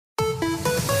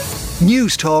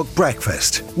News Talk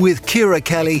Breakfast with Ciara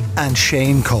Kelly and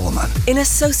Shane Coleman. In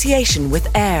association with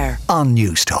AIR on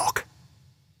News Talk.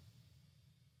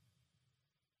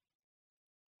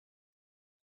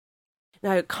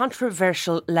 Now,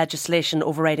 controversial legislation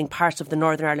overriding parts of the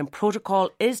Northern Ireland Protocol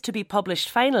is to be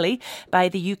published finally by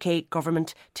the UK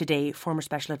government today. Former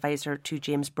Special Advisor to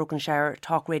James Brokenshire,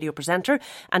 talk radio presenter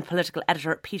and political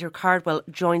editor Peter Cardwell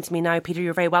joins me now. Peter,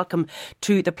 you're very welcome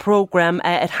to the programme.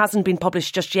 It hasn't been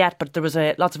published just yet, but there was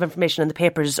lots of information in the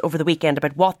papers over the weekend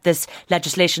about what this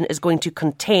legislation is going to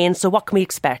contain. So what can we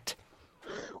expect?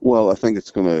 Well, I think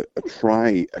it's going to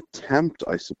attempt,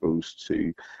 I suppose,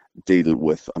 to deal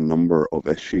with a number of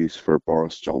issues for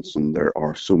Boris Johnson. There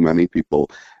are so many people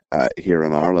here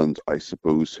in Ireland, I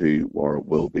suppose, who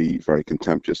will be very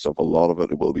contemptuous of a lot of it,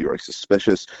 who will be very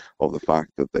suspicious of the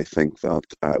fact that they think that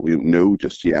we don't know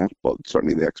just yet, but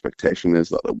certainly the expectation is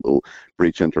that it will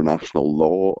breach international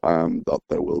law, that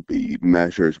there will be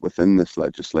measures within this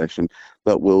legislation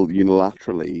that will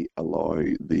unilaterally allow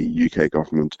the UK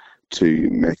government to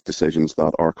make decisions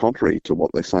that are contrary to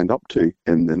what they signed up to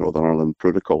in the Northern Ireland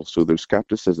Protocol. So there's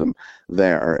scepticism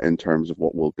there in terms of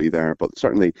what will be there, but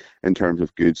certainly in terms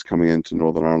of goods coming into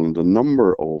Northern Ireland, a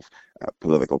number of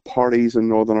political parties in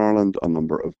Northern Ireland, a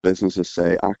number of businesses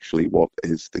say actually what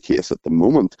is the case at the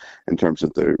moment in terms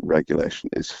of the regulation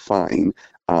is fine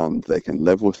and they can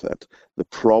live with it. The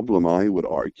problem, I would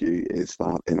argue, is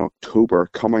that in October,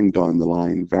 coming down the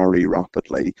line very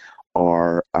rapidly,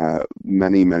 are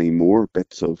many, many more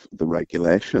bits of the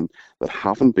regulation that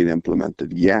haven't been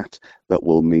implemented yet that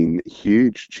will mean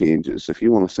huge changes. If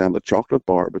you want to send a chocolate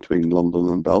bar between London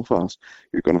and Belfast,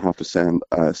 you're going to have to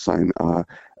sign a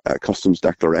customs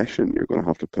declaration. You're going to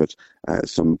have to put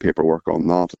some paperwork on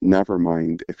that. Never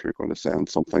mind if you're going to send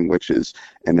something which is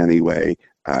in any way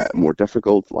more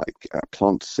difficult, like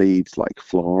plant seeds, like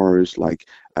flowers, like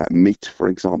meat, for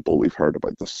example. We've heard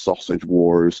about the sausage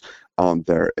wars, and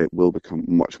it will become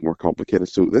much more complicated.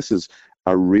 So this is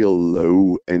a real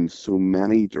low in so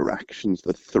many directions.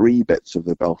 The three bits of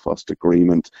the Belfast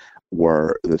Agreement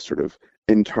were the sort of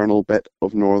internal bit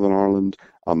of Northern Ireland,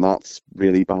 and that's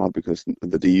really bad because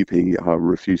the DUP are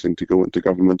refusing to go into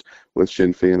government with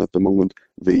Sinn Féin at the moment.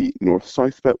 The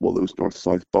north-south bit, well, those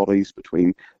north-south bodies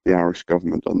between the Irish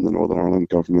government and the Northern Ireland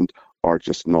government are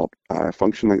just not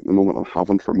functioning at the moment and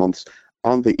haven't for months.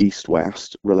 And the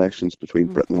east-west relations between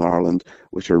Britain and Ireland,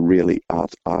 which are really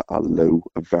at a low,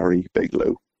 a very big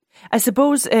low. I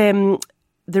suppose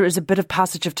there is a bit of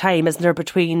passage of time, isn't there,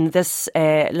 between this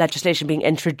legislation being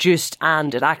introduced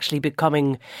and it actually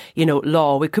becoming,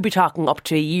 law. We could be talking up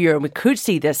to a year, and we could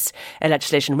see this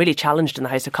legislation really challenged in the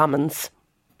House of Commons.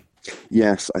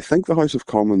 Yes, I think the House of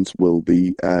Commons will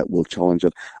challenge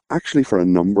it, actually for a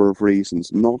number of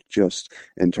reasons, not just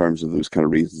in terms of those kind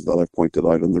of reasons that I've pointed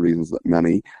out and the reasons that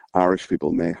many Irish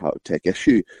people may take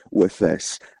issue with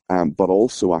this, but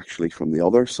also actually from the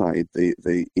other side,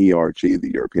 the ERG,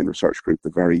 the European Research Group,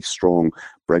 the very strong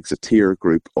Brexiteer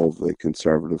group of the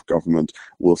Conservative government,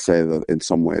 will say that in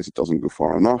some ways it doesn't go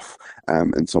far enough.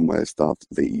 In some ways that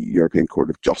the European Court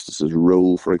of Justice's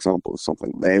role, for example, is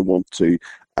something they want to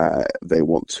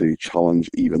challenge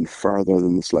even further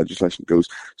than this legislation goes.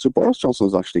 So Boris Johnson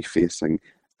is actually facing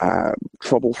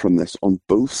trouble from this on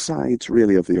both sides,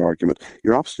 really, of the argument.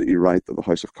 You're absolutely right that the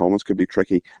House of Commons could be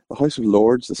tricky. The House of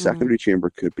Lords, the secondary chamber,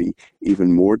 could be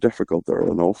even more difficult. There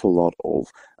are an awful lot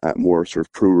of more sort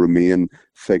of pro-Remain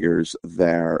figures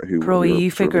there.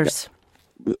 Pro-EU figures.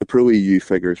 Pro-EU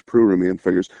figures, pro-Remain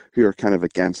figures, who are kind of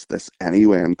against this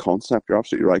anyway in concept. You're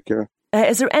absolutely right, Ciara.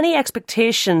 Is there any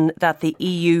expectation that the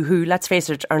EU, who, let's face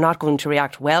it, are not going to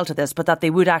react well to this, but that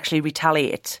they would actually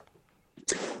retaliate?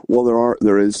 Well,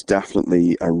 there is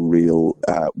definitely a real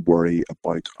worry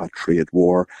about a trade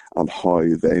war and how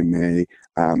they may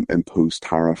impose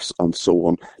tariffs and so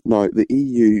on. Now, the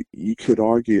EU, you could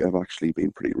argue, have actually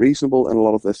been pretty reasonable in a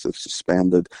lot of this. They've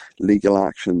suspended legal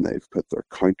action. They've put their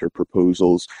counter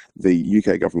proposals. The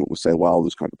UK government will say, well,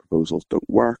 those counter proposals don't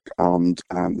work and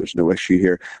there's no issue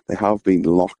here. They have been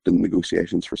locked in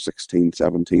negotiations for 16,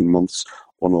 17 months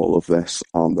on all of this,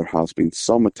 and there has been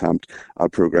some attempt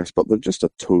at progress, but they're just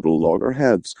at total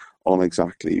loggerheads on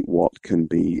exactly what can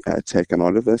be taken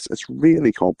out of this. It's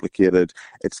really complicated.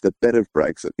 It's the bit of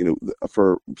Brexit,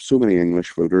 for so many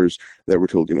English voters, they were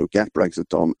told, get Brexit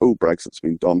done. Oh, Brexit's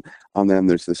been done. And then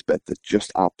there's this bit that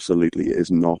just absolutely is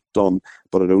not done,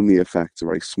 but it only affects a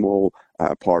very small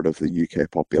part of the UK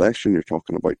population. You're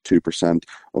talking about 2%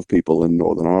 of people in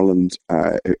Northern Ireland,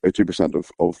 2%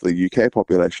 of the UK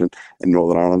population in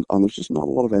Northern Ireland, and there's just not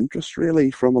a lot of interest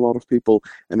really from a lot of people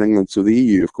in England. So the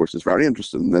EU, of course, is very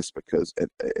interested in this because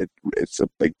it's a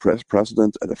big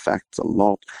precedent. It affects a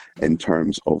lot in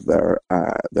terms of their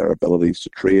abilities to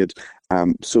trade.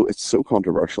 So it's so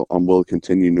controversial and will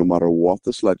continue no matter what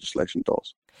this legislation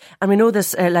does. And we know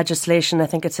this legislation, I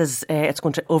think it says it's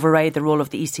going to override the role of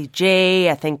the ECJ.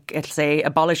 I think it'll say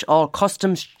abolish all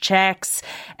customs checks.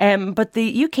 But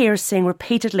the UK are saying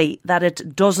repeatedly that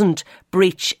it doesn't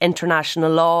breach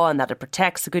international law and that it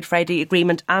protects the Good Friday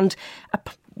Agreement. And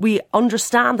we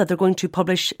understand that they're going to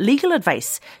publish legal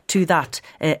advice to that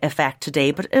effect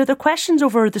today. But are there questions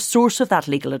over the source of that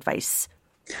legal advice?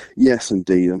 Yes,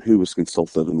 indeed, and who was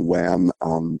consulted and when,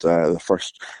 and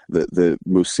the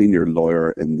most senior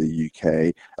lawyer in the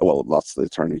UK, well, that's the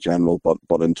Attorney General,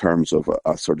 but in terms of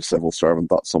a sort of civil servant,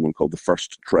 that's someone called the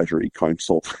First Treasury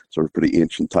Counsel, sort of pretty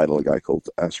ancient title, a guy called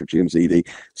Sir James Eadie.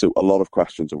 So a lot of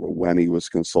questions over when he was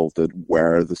consulted,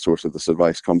 where the source of this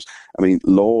advice comes. I mean,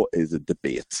 law is a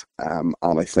debate, and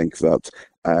I think that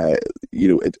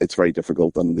it's very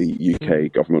difficult, and the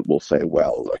UK government will say,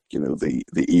 well,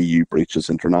 the EU breaches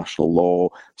international law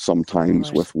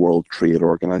sometimes with World Trade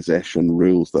Organization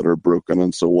rules that are broken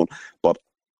and so on. But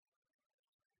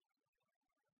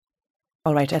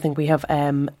all right, I think we have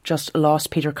just lost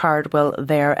Peter Cardwell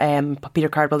there. Peter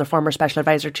Cardwell, the former special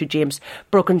advisor to James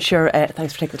Brokenshire.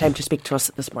 Thanks for taking the time to speak to us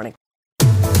this morning.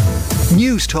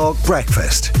 News Talk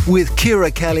Breakfast with Ciara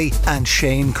Kelly and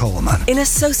Shane Coleman. In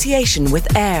association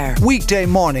with AIR. Weekday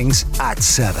mornings at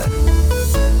 7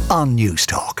 on News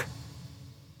Talk.